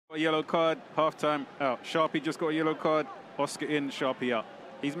A yellow card, half-time out. Sharpie just got a yellow card. Oscar in, Sharpie out.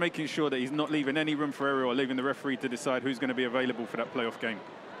 He's making sure that he's not leaving any room for error or leaving the referee to decide who's going to be available for that playoff game.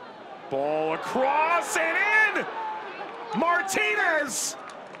 Ball across and in! Martinez!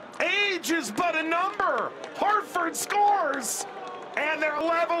 Age is but a number. Hartford scores, and they're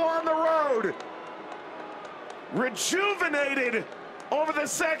level on the road. Rejuvenated over the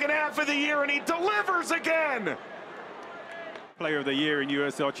second half of the year, and he delivers again. Player of the year in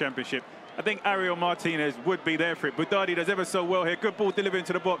USL Championship. I think Ariel Martínez would be there for it. Budadi does ever so well here. Good ball delivered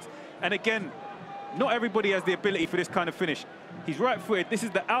into the box. And again, not everybody has the ability for this kind of finish. He's right-footed. This is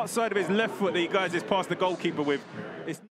the outside of his left foot that he guides this past the goalkeeper with. It's